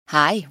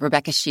Hi,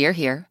 Rebecca Shear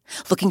here.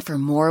 Looking for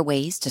more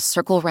ways to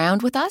circle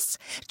round with us?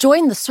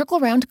 Join the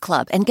Circle Round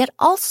Club and get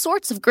all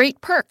sorts of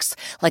great perks,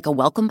 like a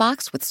welcome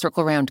box with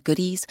Circle Round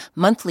goodies,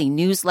 monthly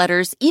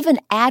newsletters, even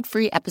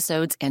ad-free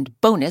episodes,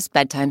 and bonus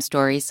bedtime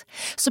stories.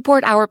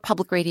 Support our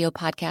public radio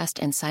podcast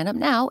and sign up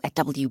now at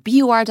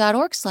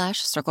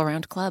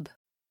wbur.org/circleroundclub.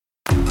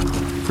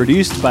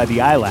 Produced by the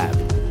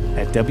iLab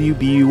at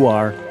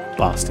WBUR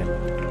Boston.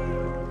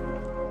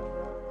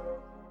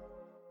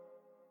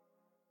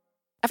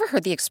 Ever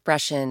heard the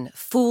expression,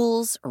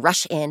 fools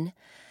rush in?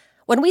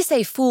 When we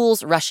say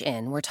fools rush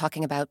in, we're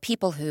talking about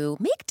people who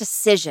make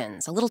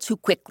decisions a little too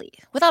quickly,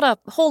 without a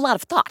whole lot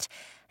of thought,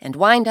 and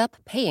wind up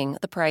paying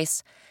the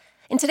price.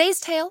 In today's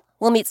tale,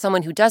 we'll meet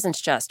someone who doesn't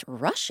just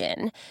rush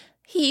in,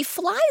 he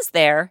flies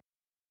there.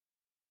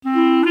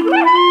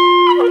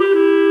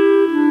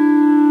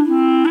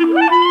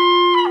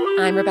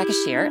 I'm Rebecca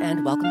Shear,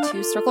 and welcome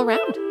to Circle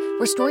Round,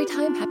 where story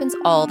time happens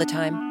all the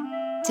time.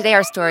 Today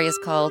our story is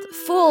called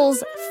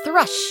Fools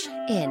Thrush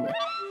In.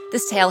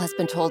 This tale has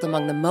been told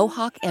among the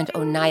Mohawk and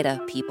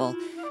Oneida people,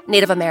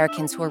 Native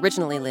Americans who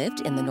originally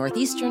lived in the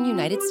northeastern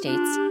United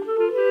States.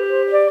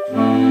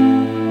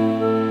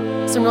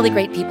 Some really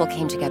great people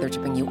came together to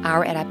bring you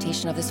our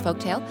adaptation of this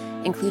folktale,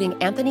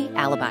 including Anthony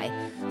Alabi,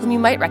 whom you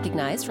might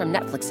recognize from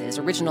Netflix's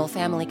original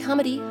family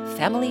comedy,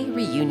 Family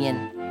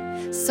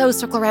Reunion. So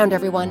circle around,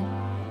 everyone,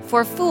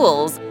 for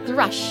Fools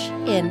Thrush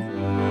In.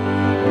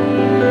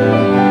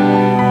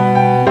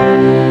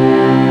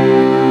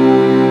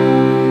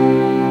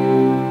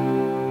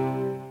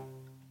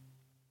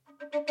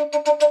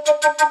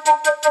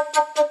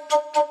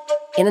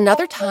 In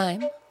another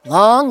time,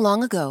 long,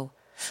 long ago,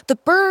 the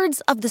birds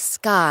of the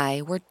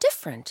sky were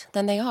different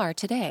than they are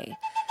today.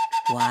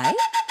 Why?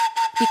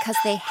 Because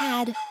they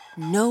had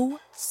no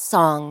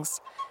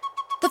songs.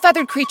 The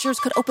feathered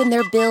creatures could open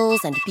their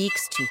bills and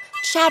beaks to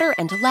chatter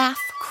and laugh,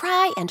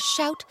 cry and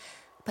shout,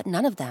 but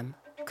none of them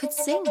could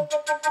sing.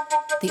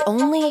 The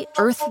only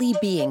earthly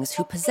beings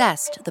who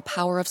possessed the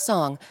power of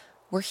song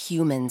were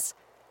humans.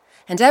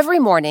 And every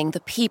morning, the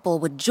people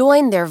would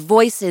join their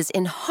voices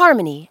in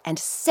harmony and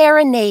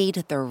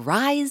serenade the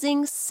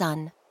rising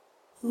sun.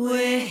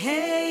 When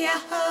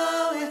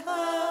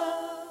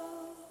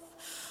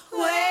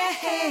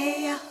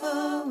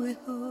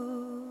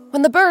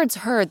the birds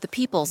heard the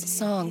people's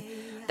song,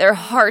 their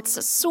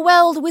hearts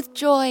swelled with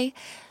joy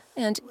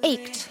and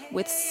ached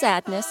with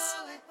sadness.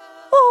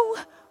 Oh,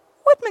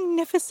 what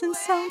magnificent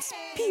sounds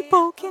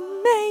people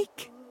can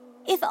make!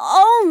 If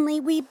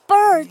only we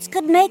birds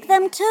could make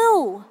them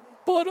too!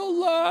 But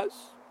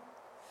alas,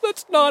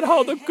 that's not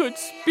how the good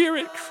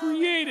spirit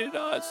created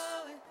us.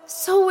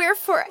 So we're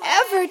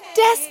forever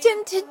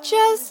destined to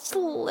just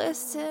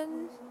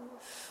listen.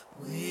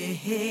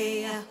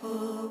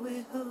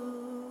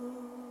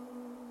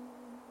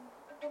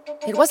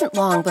 It wasn't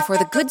long before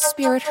the good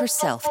spirit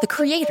herself, the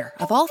creator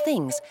of all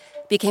things,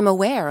 became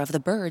aware of the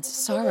birds'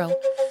 sorrow.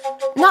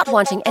 Not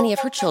wanting any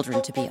of her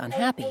children to be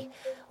unhappy,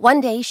 one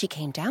day she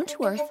came down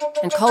to earth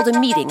and called a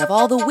meeting of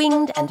all the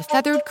winged and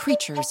feathered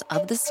creatures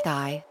of the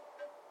sky.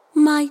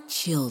 My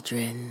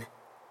children,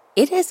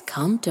 it has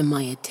come to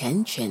my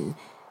attention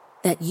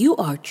that you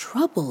are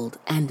troubled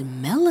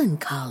and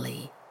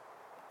melancholy,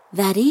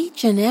 that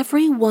each and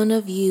every one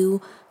of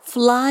you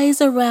flies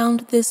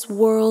around this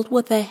world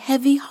with a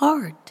heavy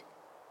heart.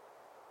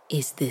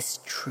 Is this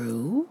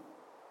true?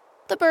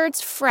 The birds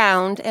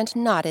frowned and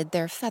nodded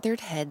their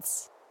feathered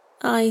heads.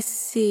 I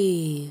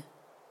see.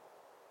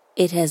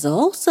 It has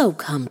also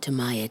come to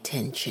my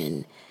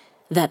attention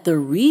that the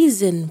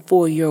reason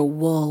for your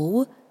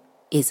woe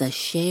is a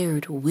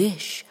shared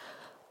wish,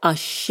 a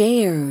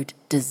shared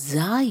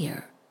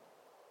desire.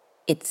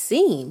 It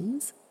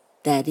seems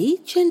that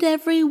each and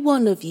every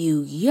one of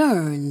you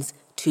yearns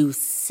to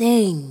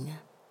sing.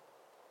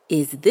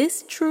 Is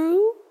this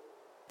true?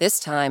 This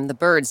time, the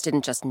birds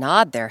didn't just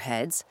nod their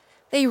heads.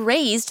 They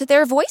raised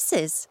their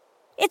voices.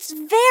 It's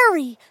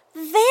very,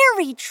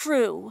 very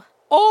true.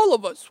 All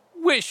of us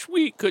wish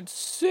we could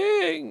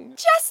sing.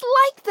 Just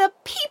like the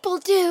people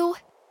do.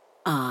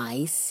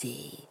 I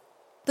see.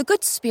 The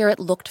good spirit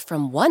looked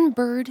from one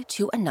bird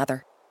to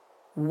another.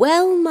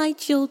 Well, my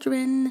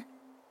children,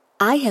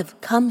 I have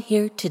come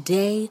here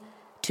today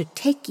to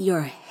take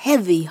your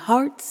heavy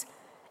hearts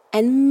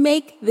and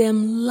make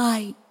them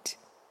light.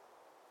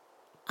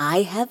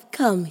 I have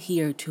come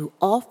here to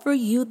offer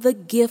you the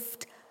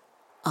gift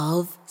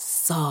of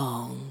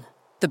song.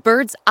 The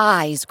birds'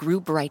 eyes grew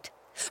bright.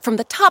 From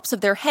the tops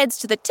of their heads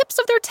to the tips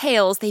of their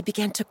tails, they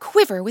began to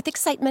quiver with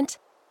excitement.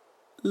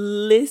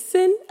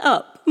 Listen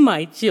up,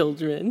 my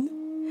children.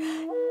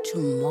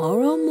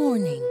 Tomorrow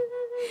morning,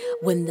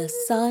 when the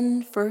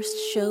sun first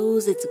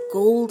shows its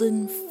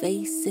golden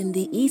face in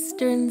the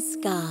eastern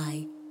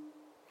sky,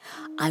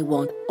 I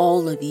want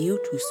all of you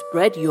to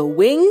spread your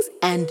wings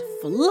and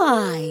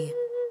fly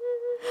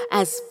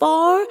as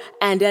far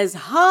and as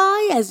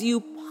high as you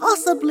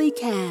possibly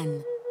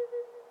can.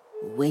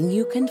 When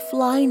you can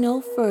fly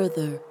no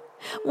further,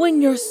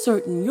 when you're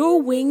certain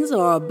your wings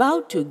are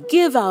about to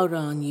give out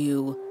on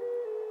you,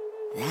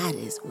 that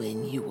is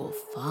when you will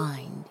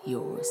find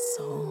your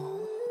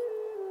song.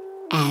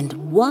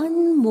 And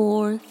one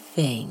more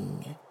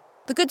thing.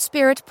 The good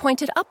spirit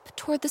pointed up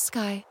toward the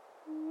sky.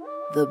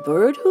 The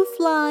bird who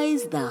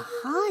flies the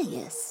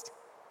highest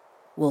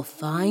will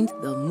find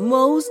the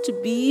most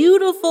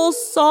beautiful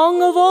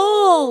song of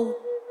all.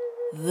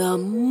 The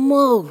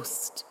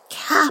most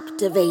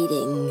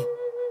captivating.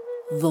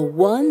 The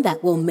one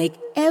that will make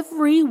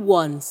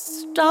everyone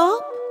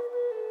stop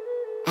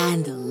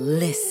and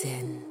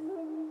listen.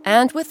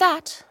 And with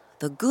that,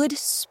 the good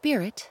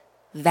spirit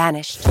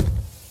vanished.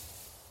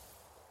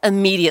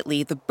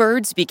 Immediately, the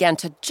birds began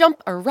to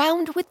jump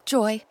around with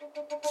joy.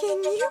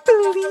 Can you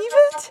believe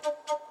it?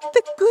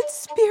 The good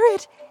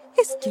spirit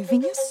is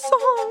giving us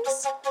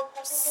songs.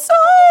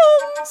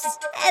 Songs!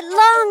 At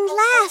long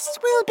last,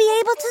 we'll be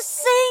able to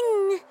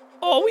sing.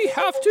 All we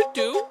have to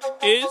do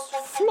is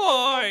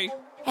fly.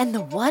 And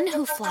the one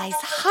who flies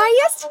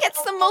highest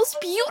gets the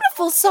most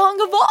beautiful song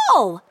of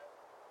all.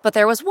 But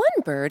there was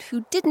one bird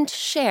who didn't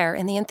share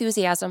in the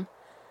enthusiasm.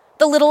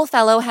 The little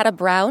fellow had a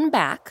brown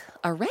back,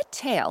 a red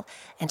tail,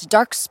 and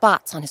dark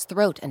spots on his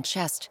throat and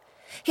chest.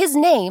 His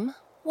name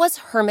was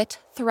Hermit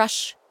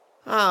Thrush.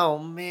 Oh,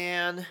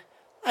 man.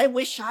 I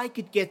wish I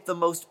could get the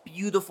most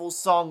beautiful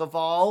song of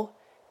all.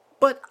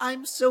 But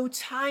I'm so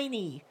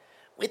tiny.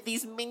 With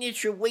these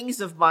miniature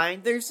wings of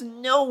mine, there's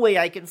no way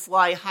I can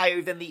fly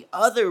higher than the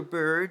other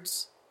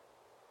birds.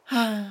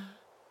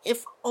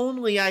 If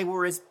only I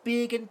were as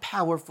big and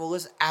powerful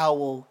as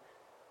Owl,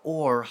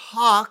 or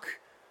Hawk,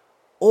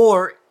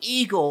 or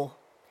Eagle.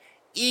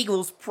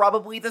 Eagle's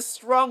probably the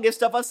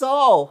strongest of us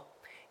all.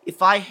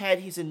 If I had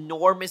his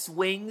enormous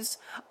wings,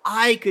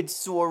 I could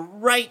soar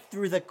right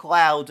through the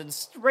clouds and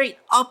straight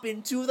up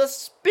into the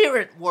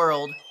spirit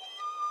world.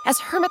 As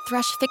Hermit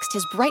Thrush fixed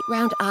his bright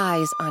round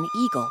eyes on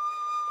Eagle,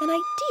 an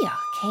idea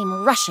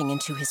came rushing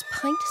into his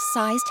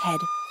pint-sized head.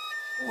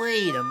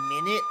 Wait a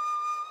minute.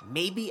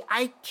 Maybe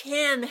I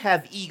can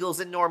have Eagle's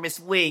enormous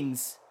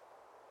wings.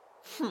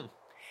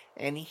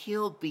 And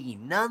he'll be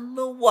none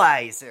the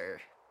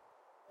wiser.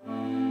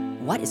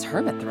 What is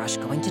Hermit Thrush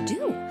going to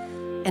do?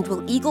 And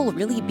will Eagle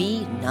really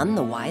be none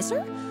the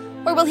wiser?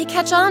 Or will he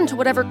catch on to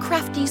whatever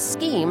crafty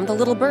scheme the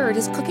little bird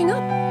is cooking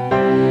up?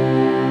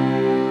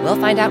 We'll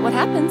find out what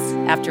happens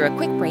after a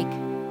quick break.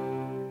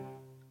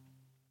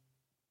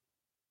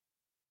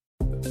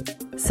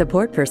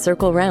 Support for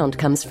Circle Round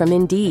comes from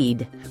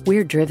Indeed.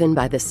 We're driven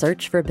by the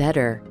search for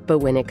better. But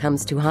when it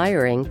comes to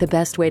hiring, the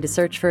best way to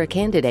search for a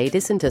candidate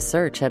isn't to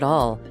search at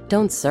all.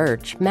 Don't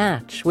search,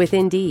 match with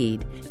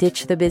Indeed.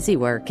 Ditch the busy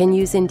work and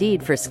use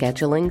Indeed for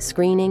scheduling,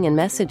 screening, and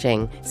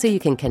messaging so you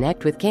can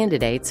connect with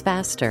candidates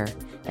faster.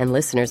 And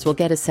listeners will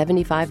get a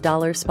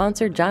 $75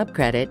 sponsored job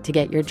credit to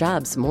get your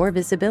jobs more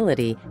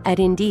visibility at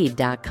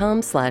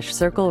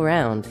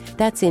Indeed.com/CircleRound.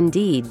 That's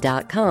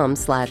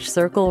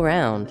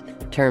Indeed.com/CircleRound.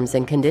 Terms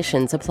and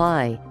conditions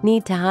apply.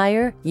 Need to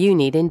hire? You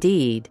need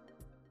Indeed.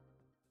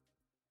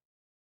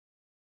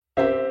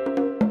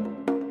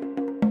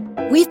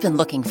 We've been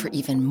looking for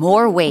even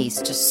more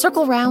ways to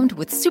circle round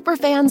with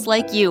superfans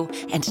like you,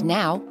 and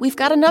now we've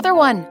got another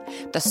one,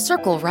 the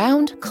Circle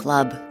Round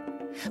Club.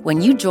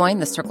 When you join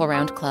the Circle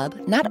Round Club,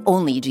 not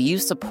only do you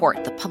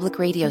support the public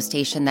radio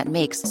station that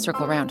makes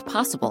Circle Round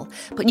possible,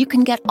 but you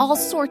can get all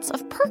sorts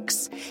of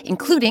perks,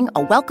 including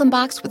a welcome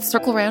box with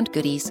Circle Round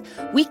goodies,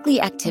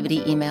 weekly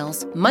activity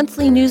emails,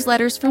 monthly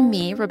newsletters from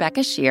me,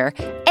 Rebecca Shear,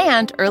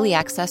 and early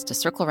access to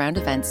Circle Round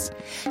events.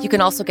 You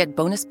can also get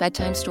bonus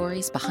bedtime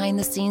stories,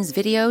 behind-the-scenes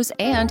videos,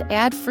 and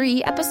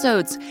ad-free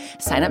episodes.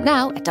 Sign up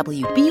now at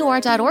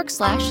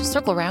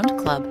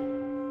wbur.org/circleroundclub.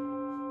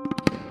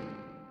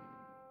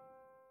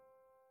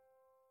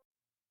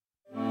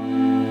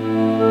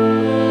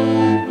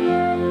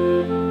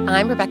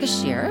 I'm Rebecca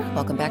Shear.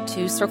 Welcome back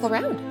to Circle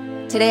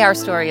Round. Today our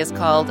story is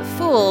called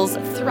Fools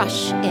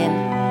Thrush In.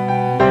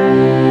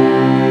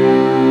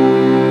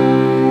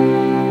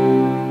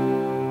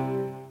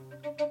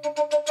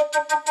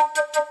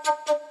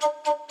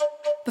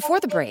 Before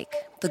the break,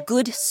 the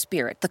good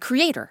spirit, the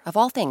creator of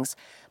all things,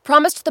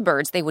 promised the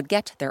birds they would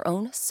get their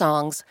own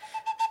songs.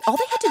 All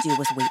they had to do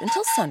was wait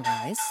until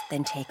sunrise,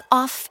 then take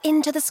off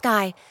into the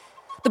sky.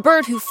 The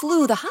bird who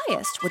flew the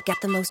highest would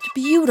get the most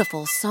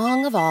beautiful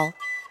song of all.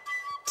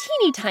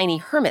 Teeny tiny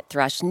Hermit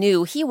Thrush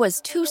knew he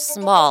was too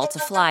small to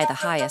fly the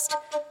highest,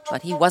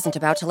 but he wasn't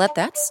about to let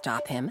that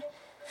stop him.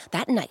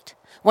 That night,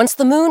 once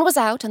the moon was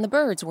out and the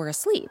birds were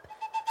asleep,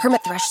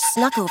 Hermit Thrush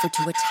snuck over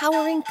to a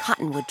towering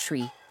cottonwood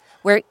tree,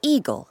 where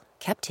Eagle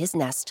kept his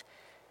nest.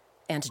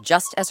 And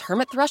just as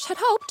Hermit Thrush had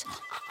hoped,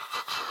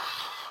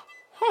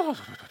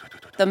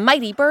 the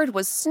mighty bird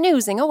was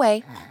snoozing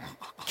away.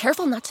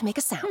 Careful not to make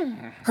a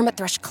sound, Hermit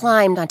Thrush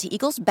climbed onto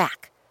Eagle's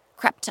back,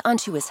 crept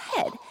onto his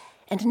head,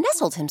 and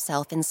nestled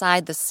himself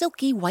inside the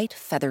silky white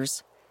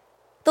feathers.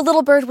 The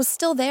little bird was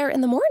still there in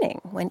the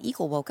morning when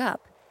Eagle woke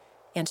up,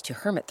 and to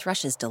Hermit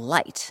Thrush's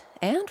delight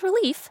and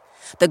relief,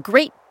 the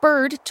great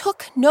bird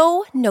took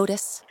no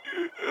notice.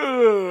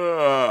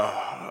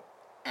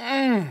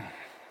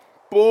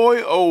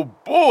 Boy, oh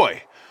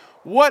boy,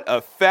 what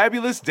a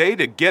fabulous day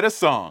to get a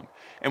song.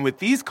 And with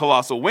these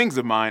colossal wings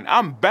of mine,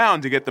 I'm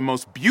bound to get the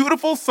most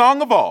beautiful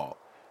song of all.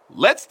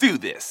 Let's do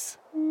this.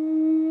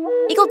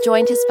 Eagle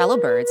joined his fellow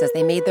birds as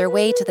they made their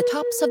way to the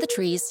tops of the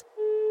trees.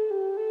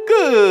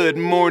 Good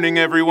morning,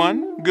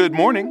 everyone. Good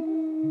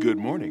morning. Good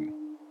morning.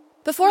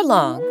 Before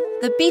long,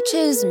 the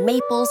beeches,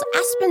 maples,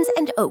 aspens,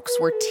 and oaks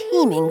were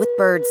teeming with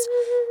birds.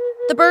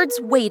 The birds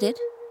waited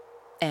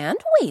and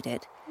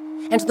waited,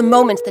 and the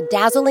moment the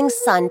dazzling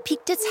sun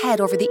peeked its head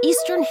over the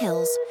eastern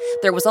hills,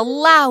 there was a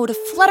loud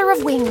flutter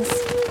of wings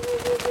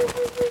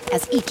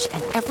as each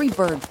and every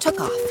bird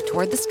took off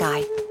toward the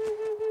sky.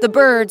 The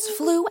birds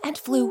flew and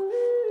flew,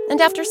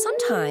 and after some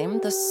time,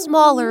 the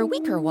smaller,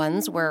 weaker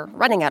ones were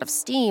running out of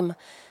steam.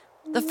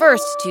 The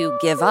first to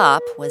give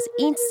up was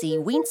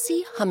Eensy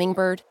Weensy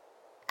Hummingbird.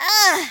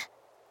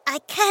 I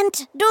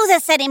can't do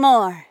this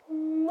anymore.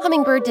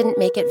 Hummingbird didn't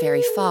make it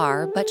very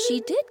far, but she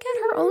did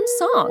get her own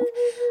song,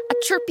 a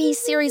chirpy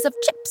series of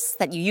chips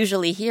that you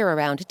usually hear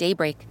around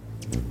daybreak.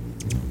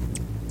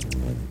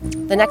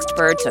 The next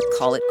bird to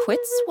call it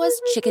quits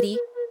was Chickadee.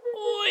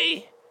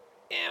 Boy,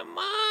 am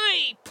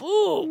I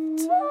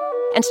pooped.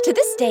 And to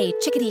this day,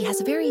 Chickadee has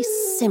a very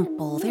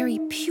simple, very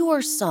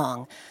pure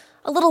song,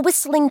 a little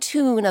whistling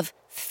tune of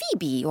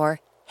Phoebe or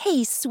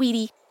Hey,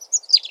 Sweetie.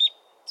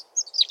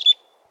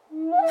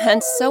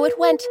 And so it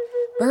went,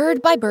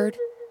 bird by bird.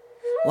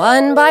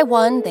 One by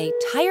one, they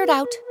tired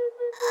out.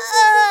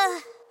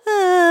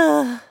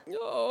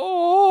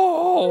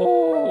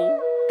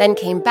 Then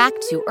came back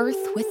to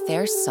earth with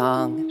their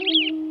song.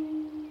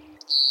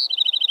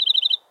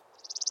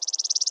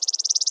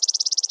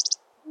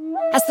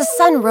 As the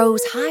sun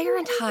rose higher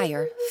and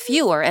higher,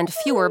 fewer and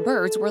fewer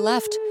birds were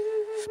left.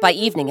 By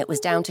evening, it was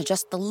down to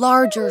just the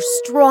larger,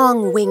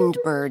 strong-winged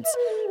birds.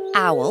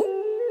 Owl.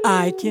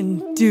 I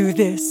can do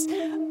this.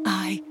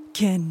 I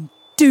can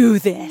do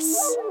this.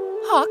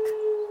 Hawk.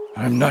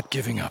 I'm not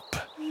giving up.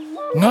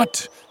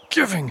 Not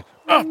giving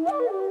up.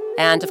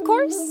 And, of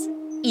course,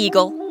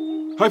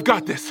 Eagle. I've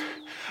got this.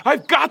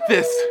 I've got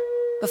this.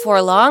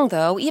 Before long,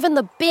 though, even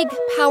the big,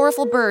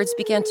 powerful birds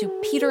began to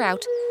peter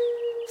out.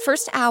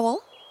 First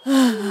Owl.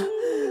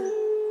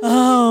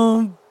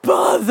 Oh,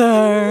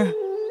 bother.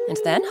 And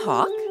then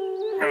Hawk.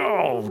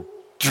 Oh,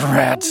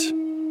 drat.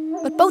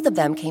 But both of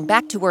them came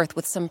back to earth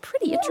with some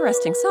pretty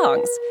interesting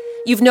songs.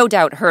 You've no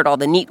doubt heard all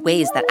the neat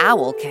ways that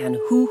Owl can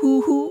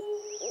hoo-hoo-hoo.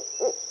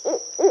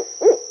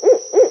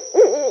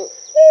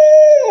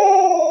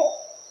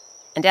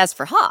 And as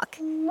for Hawk,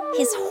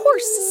 his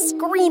hoarse,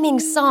 screaming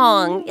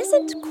song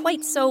isn't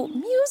quite so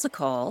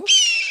musical,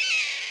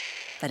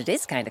 but it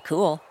is kind of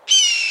cool.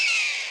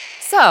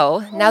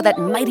 So, now that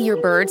mightier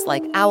birds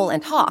like Owl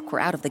and Hawk were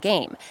out of the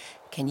game,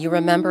 can you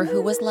remember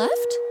who was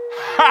left?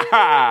 Ha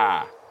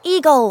ha!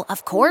 Eagle,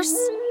 of course.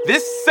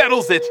 This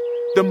settles it.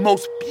 The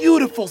most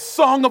beautiful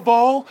song of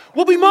all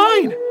will be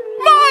mine.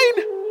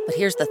 Mine! But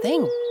here's the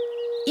thing.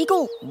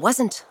 Eagle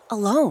wasn't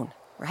alone,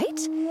 right?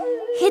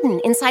 Hidden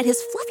inside his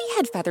fluffy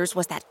head feathers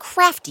was that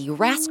crafty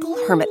rascal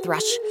hermit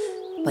thrush.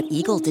 But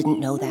Eagle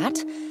didn't know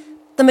that.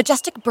 The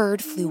majestic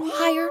bird flew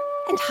higher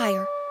and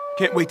higher.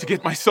 Can't wait to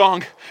get my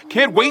song.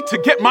 Can't wait to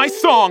get my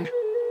song.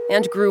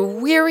 And grew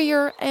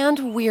wearier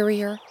and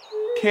wearier.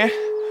 Can't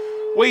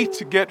wait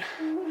to get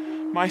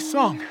my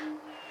song.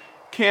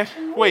 Can't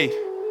wait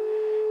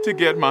to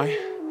get my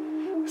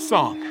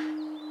song.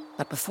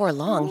 But before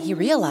long, he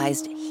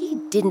realized he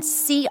didn't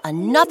see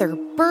another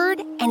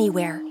bird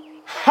anywhere.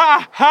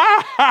 Ha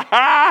ha ha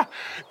ha!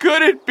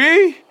 Could it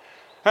be?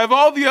 Have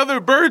all the other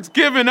birds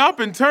given up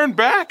and turned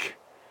back?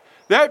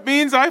 That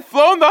means I've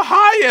flown the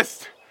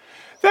highest.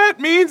 That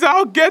means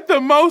I'll get the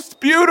most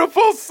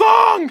beautiful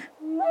song.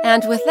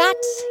 And with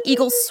that,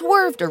 Eagle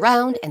swerved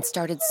around and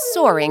started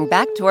soaring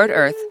back toward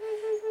Earth.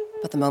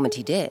 But the moment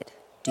he did,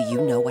 do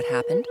you know what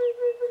happened?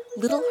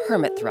 Little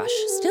hermit thrush,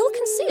 still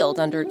concealed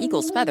under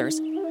Eagle's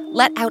feathers,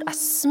 let out a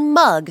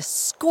smug,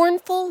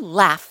 scornful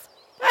laugh.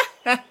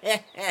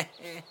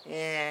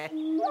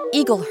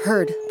 Eagle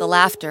heard the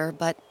laughter,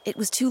 but it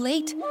was too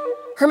late.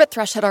 Hermit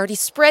thrush had already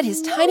spread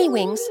his tiny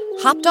wings,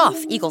 hopped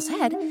off Eagle's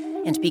head,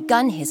 and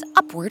begun his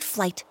upward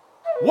flight.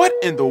 What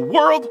in the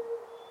world?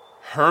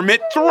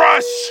 Hermit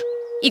thrush!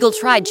 Eagle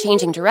tried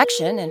changing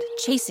direction and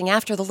chasing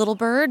after the little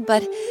bird,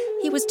 but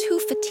he was too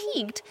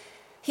fatigued.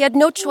 He had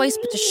no choice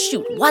but to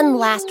shoot one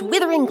last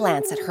withering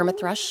glance at Hermit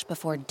Thrush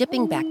before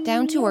dipping back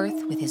down to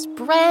earth with his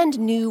brand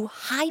new,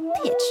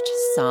 high-pitched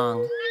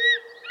song.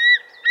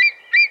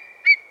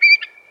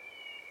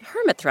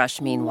 Hermit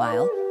Thrush,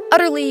 meanwhile,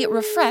 utterly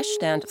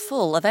refreshed and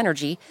full of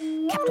energy,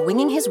 kept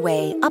winging his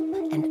way up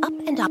and up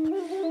and up.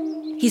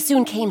 He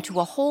soon came to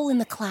a hole in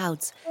the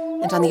clouds,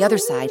 and on the other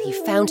side he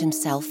found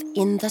himself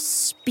in the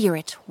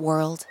spirit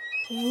world.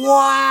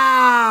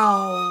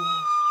 Wow!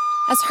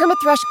 As Hermit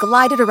Thrush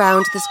glided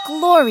around this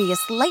glorious,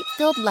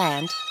 light-filled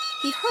land,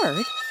 he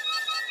heard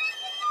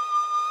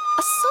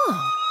a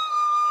song.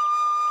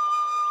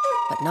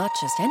 But not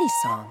just any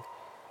song.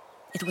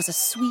 It was a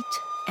sweet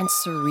and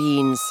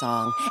serene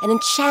song, an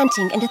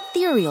enchanting and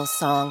ethereal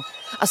song,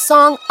 a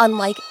song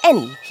unlike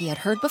any he had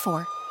heard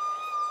before.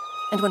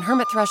 And when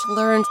Hermit Thrush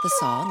learned the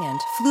song and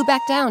flew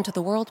back down to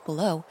the world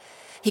below,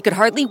 he could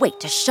hardly wait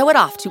to show it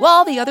off to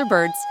all the other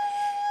birds.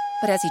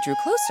 But as he drew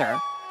closer,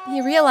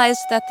 he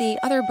realized that the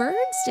other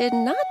birds did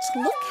not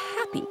look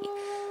happy.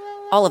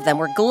 All of them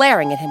were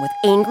glaring at him with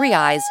angry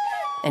eyes,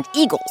 and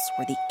eagles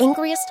were the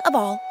angriest of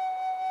all.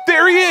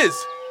 There he is!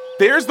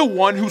 There's the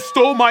one who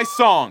stole my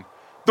song.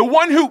 The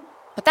one who...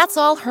 But that's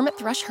all Hermit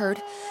Thrush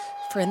heard,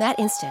 for in that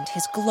instant,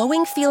 his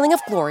glowing feeling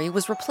of glory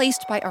was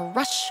replaced by a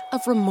rush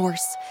of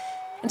remorse.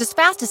 And as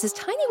fast as his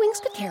tiny wings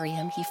could carry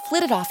him, he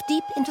flitted off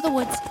deep into the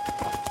woods.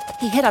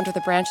 He hid under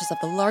the branches of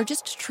the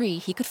largest tree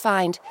he could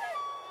find,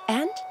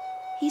 and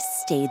he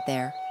stayed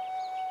there.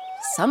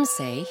 Some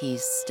say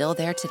he's still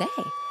there today.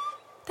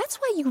 That's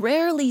why you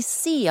rarely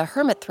see a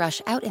hermit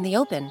thrush out in the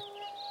open.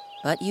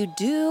 But you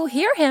do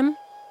hear him.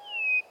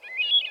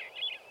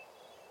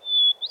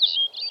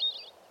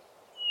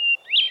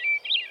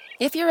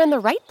 If you're in the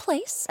right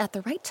place at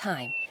the right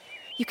time,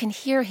 you can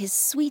hear his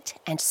sweet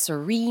and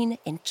serene,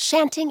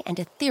 enchanting and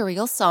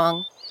ethereal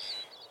song.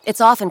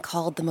 It's often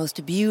called the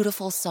most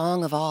beautiful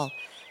song of all,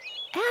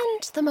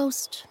 and the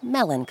most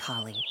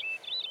melancholy.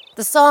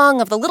 The song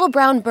of the little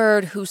brown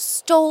bird who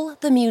stole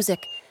the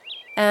music,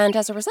 and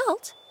as a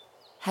result,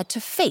 had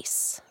to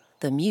face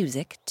the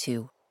music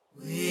too.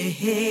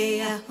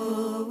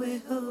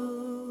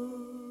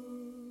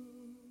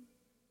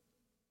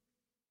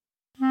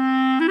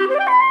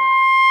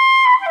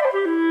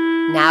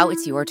 Now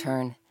it's your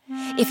turn.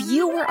 If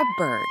you were a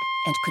bird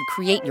and could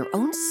create your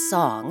own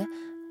song,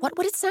 what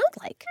would it sound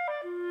like?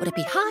 Would it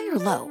be high or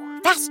low,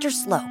 fast or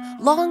slow,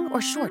 long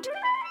or short?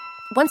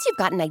 Once you've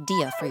got an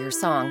idea for your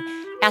song,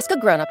 ask a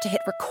grown-up to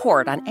hit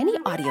record on any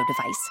audio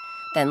device,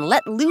 then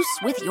let loose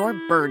with your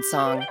bird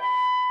song.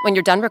 When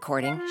you're done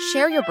recording,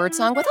 share your bird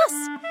song with us.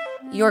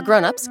 Your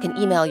grown-ups can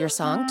email your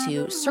song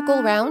to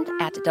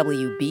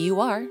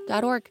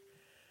circleround@wbur.org.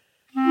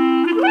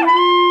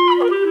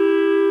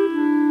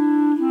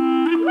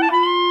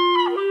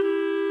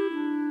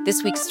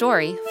 This week's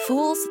story,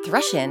 Fools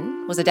Thrush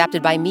In, was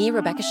adapted by me,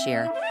 Rebecca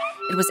Shear.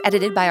 It was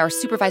edited by our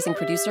supervising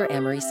producer,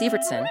 Anne-Marie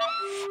Sievertson.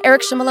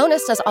 Eric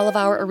Shimalonis does all of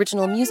our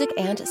original music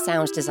and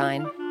sound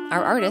design.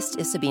 Our artist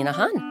is Sabina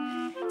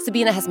Hahn.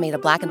 Sabina has made a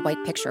black and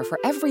white picture for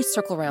every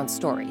Circle Round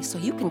story, so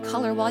you can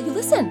color while you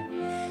listen.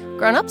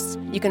 Grown-ups,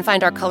 you can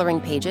find our coloring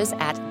pages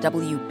at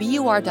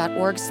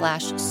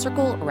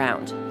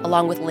wbur.org/circleround,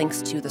 along with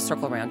links to the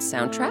Circle Round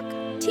soundtrack,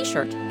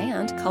 t-shirt,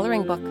 and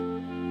coloring book.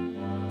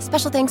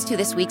 Special thanks to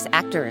this week's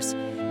actors,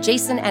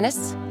 Jason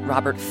Ennis,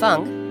 Robert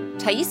Fung,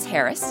 Thais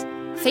Harris,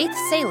 Faith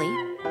Saley,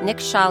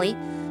 Nick Shawley,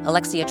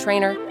 Alexia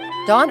Traynor,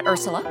 Dawn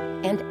Ursula,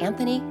 and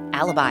Anthony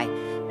Alabi.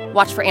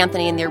 Watch for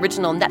Anthony in the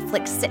original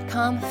Netflix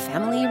sitcom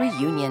Family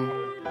Reunion.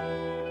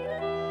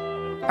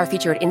 Our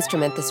featured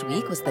instrument this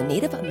week was the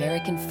Native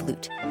American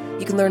flute.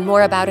 You can learn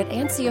more about it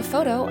and see a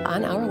photo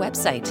on our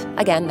website.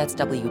 Again, that's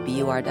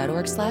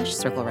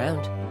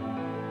wbur.org/circleround.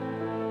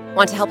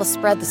 Want to help us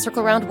spread the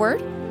Circle Round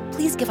word?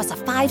 Please give us a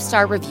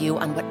 5-star review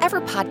on whatever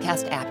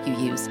podcast app you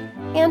use,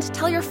 and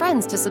tell your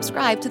friends to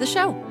subscribe to the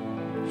show.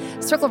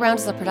 Circle Round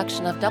is a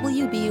production of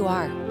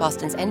WBUR,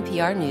 Boston's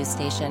NPR news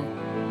station.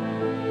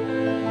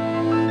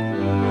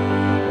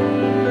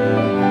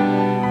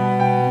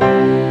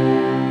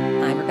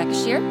 I'm Rebecca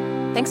Shear.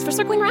 Thanks for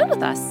circling around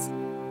with us.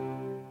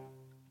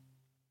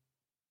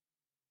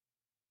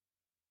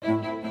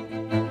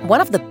 One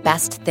of the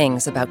best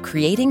things about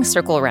creating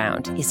Circle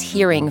Round is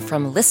hearing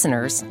from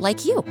listeners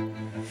like you.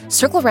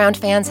 Circle Round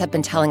fans have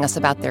been telling us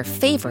about their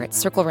favorite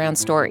Circle Round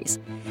stories,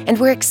 and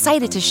we're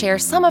excited to share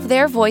some of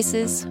their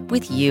voices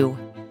with you.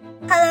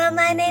 Hello,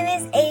 my name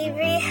is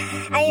Avery.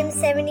 I am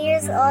 7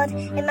 years old,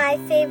 and my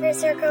favorite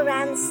Circle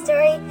Round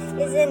story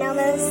is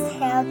Enomo's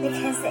Tale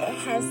because it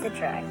has the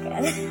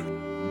dragon.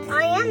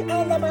 I am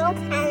Annabelle,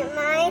 and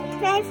my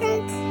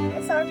favorite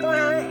Circle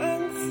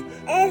Round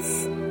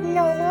is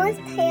Enomo's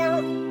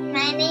Tale.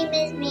 My name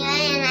is Mia,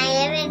 and I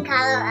live in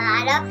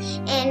Colorado,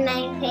 and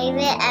my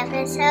favorite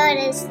episode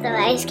is the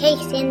rice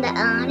cakes in the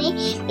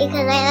Oni,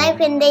 because I like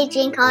when they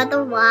drink all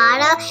the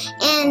water,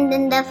 and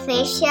then the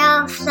fish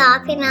are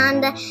flopping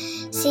on the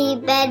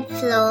seabed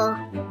floor.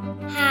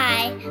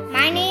 Hi,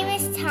 my name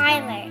is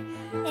Tyler,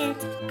 and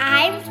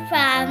I'm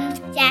from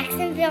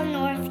Jacksonville,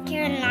 North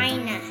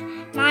Carolina.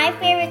 My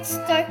favorite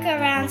Circle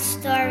Round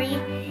story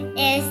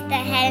is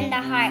The Head and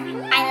the Heart.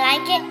 I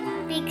like it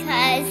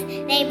because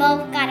they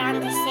both got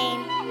on the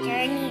same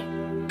journey.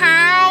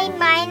 Hi,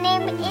 my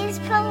name is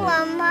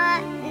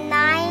Paloma.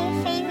 My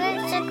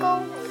favorite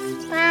Circle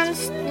Round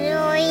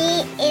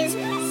story is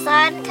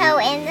Sarto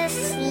in the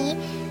Sea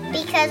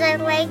because I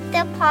like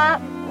the part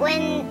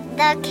when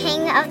the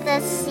king of the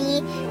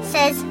sea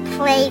says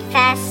play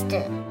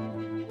faster.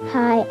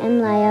 Hi,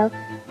 I'm Leo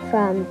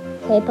from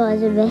Cape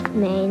Elizabeth,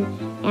 Maine,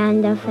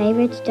 and the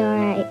favorite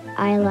story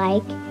I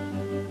like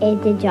is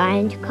The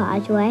Giant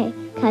Causeway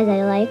because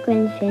I like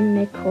when Finn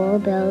McCool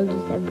builds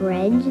the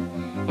bridge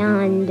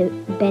and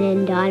Ben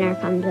and Donner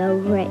comes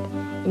over it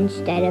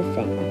instead of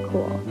Finn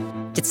McCool.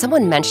 Did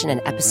someone mention an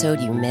episode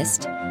you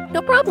missed?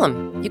 No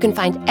problem. You can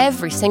find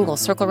every single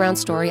Circle Round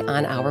story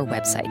on our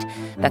website.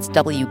 That's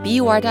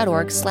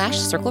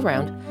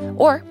wbur.org/circleround,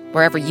 or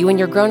wherever you and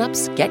your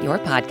grown-ups get your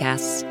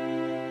podcasts.